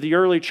Testament, into the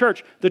early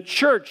church. The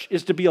church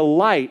is to be a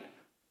light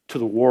to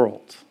the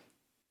world.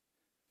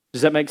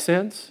 Does that make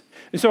sense?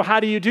 And so how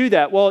do you do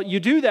that? Well, you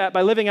do that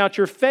by living out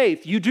your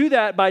faith. You do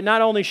that by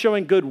not only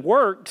showing good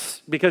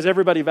works, because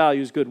everybody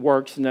values good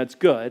works, and that's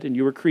good, and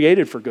you were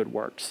created for good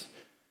works.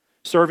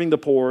 Serving the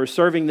poor,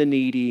 serving the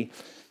needy,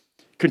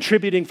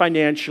 contributing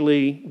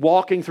financially,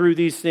 walking through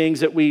these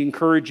things that we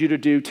encourage you to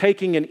do,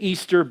 taking an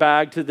Easter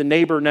bag to the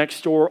neighbor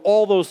next door,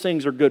 all those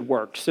things are good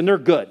works, and they're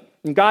good.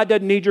 And God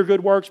doesn't need your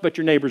good works, but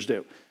your neighbors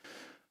do.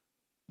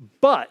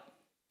 But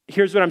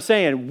here's what I'm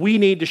saying. We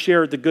need to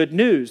share the good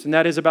news, and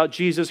that is about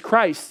Jesus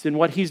Christ and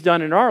what he's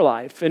done in our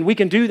life. And we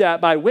can do that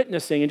by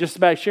witnessing and just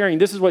by sharing,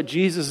 this is what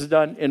Jesus has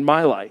done in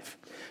my life.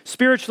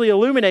 Spiritually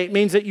illuminate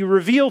means that you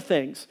reveal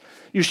things.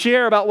 You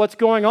share about what's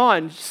going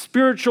on.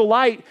 Spiritual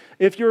light,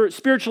 if you're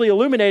spiritually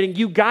illuminating,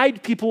 you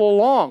guide people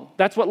along.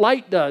 That's what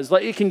light does.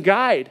 It can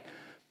guide.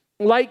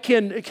 Light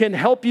can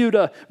help you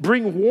to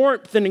bring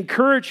warmth and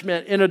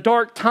encouragement in a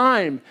dark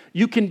time.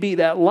 You can be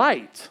that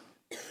light.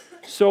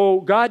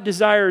 So God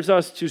desires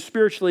us to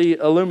spiritually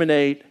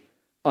illuminate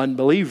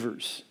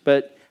unbelievers.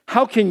 But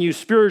how can you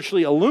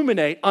spiritually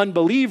illuminate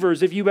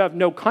unbelievers if you have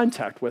no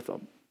contact with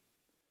them?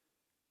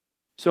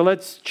 So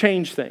let's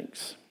change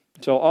things.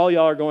 So all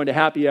y'all are going to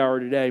happy hour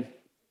today.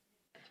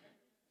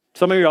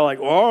 Some of you are like,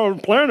 oh, I'm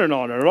planning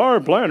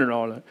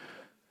on it.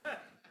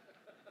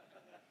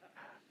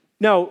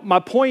 No, my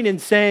point in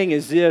saying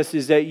is this,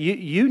 is that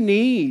you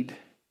need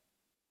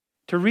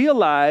to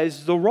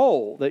realize the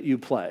role that you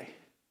play.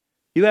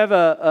 You have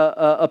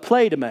a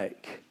play to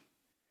make.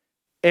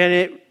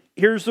 And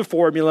here's the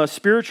formula.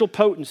 Spiritual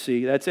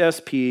potency, that's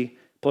SP,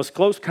 plus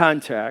close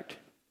contact.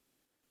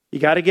 You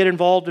got to get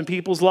involved in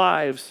people's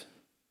lives.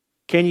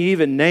 Can you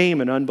even name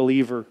an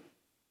unbeliever?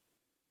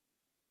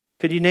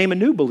 Could you name a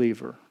new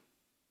believer?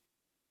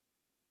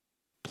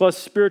 Plus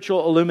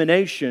spiritual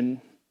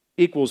illumination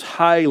equals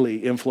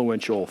highly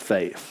influential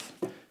faith.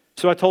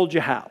 So I told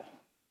you how.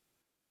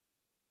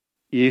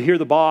 You hear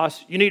the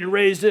boss, you need to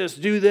raise this,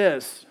 do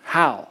this.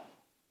 How?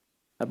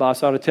 That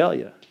boss ought to tell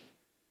you.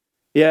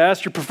 Yeah,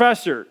 ask your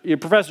professor.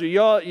 If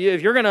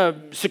you're going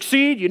to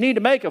succeed, you need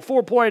to make a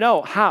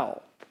 4.0.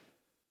 How?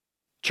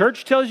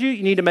 Church tells you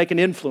you need to make an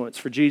influence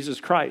for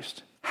Jesus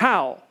Christ.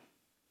 How?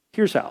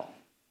 Here's how.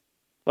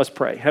 Let's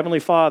pray.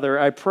 Heavenly Father,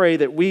 I pray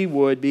that we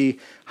would be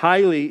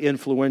highly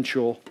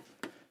influential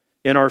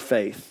in our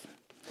faith.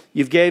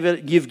 You've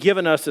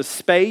given us a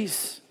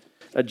space,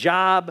 a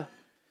job,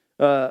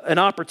 an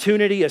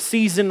opportunity, a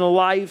season of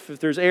life. If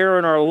there's air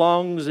in our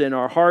lungs and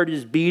our heart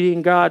is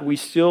beating, God, we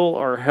still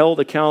are held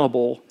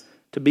accountable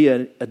to be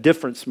a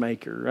difference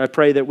maker. I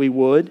pray that we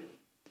would.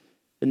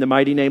 In the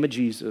mighty name of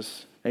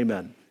Jesus,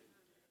 amen.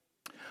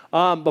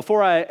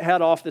 Before I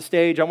head off the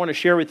stage, I want to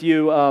share with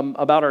you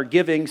about our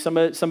giving.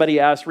 Somebody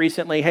asked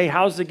recently, hey,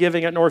 how's the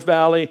giving at North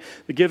Valley?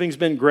 The giving's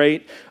been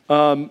great.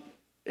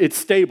 It's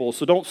stable,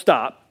 so don't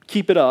stop.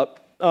 Keep it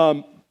up.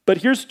 But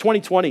here's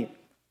 2020.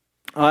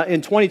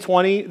 In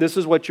 2020, this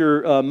is what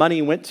your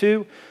money went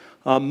to.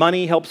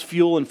 Money helps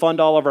fuel and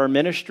fund all of our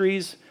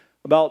ministries.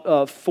 About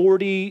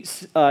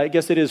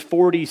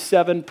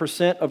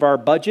 47% of our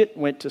budget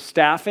went to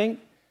staffing.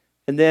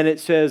 And then it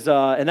says,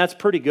 and that's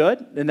pretty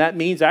good. And that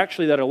means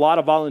actually that a lot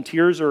of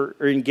volunteers are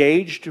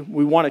engaged.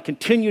 We want to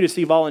continue to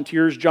see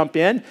volunteers jump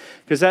in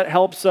because that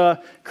helps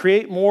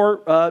create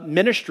more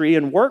ministry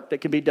and work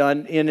that can be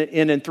done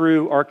in and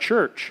through our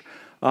church.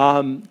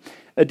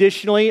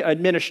 Additionally,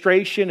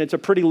 administration, it's a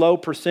pretty low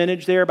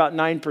percentage there, about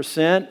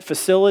 9%.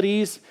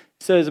 Facilities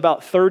says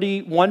about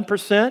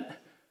 31%.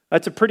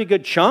 That's a pretty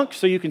good chunk.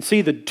 So you can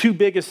see the two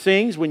biggest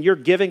things when you're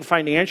giving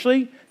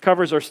financially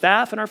covers our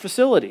staff and our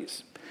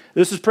facilities.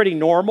 This is pretty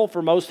normal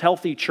for most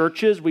healthy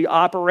churches. We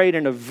operate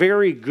in a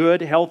very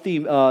good, healthy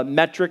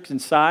metrics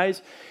and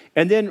size.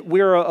 And then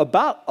we're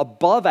about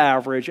above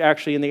average,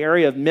 actually, in the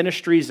area of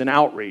ministries and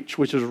outreach,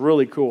 which is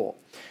really cool.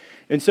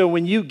 And so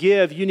when you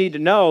give, you need to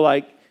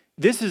know,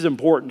 this is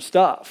important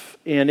stuff,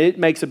 and it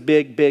makes a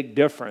big, big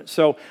difference.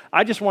 So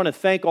I just want to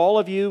thank all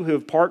of you who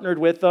have partnered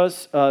with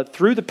us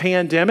through the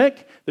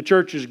pandemic. The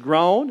church has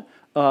grown.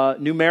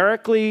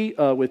 Numerically,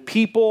 with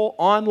people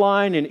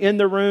online and in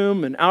the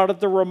room and out of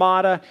the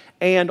Ramada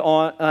and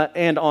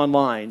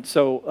online.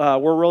 So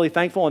we're really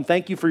thankful and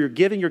thank you for your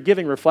giving. Your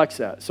giving reflects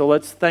that. So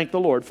let's thank the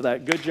Lord for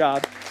that. Good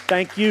job.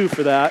 Thank you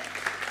for that.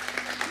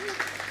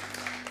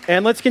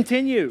 And let's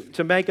continue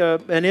to make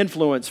an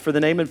influence for the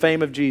name and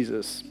fame of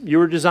Jesus. You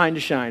were designed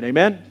to shine.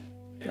 Amen?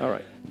 All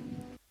right.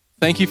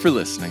 Thank you for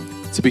listening.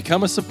 To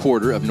become a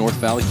supporter of North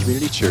Valley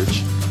Community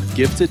Church,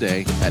 give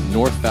today at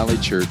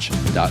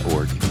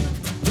northvalleychurch.org.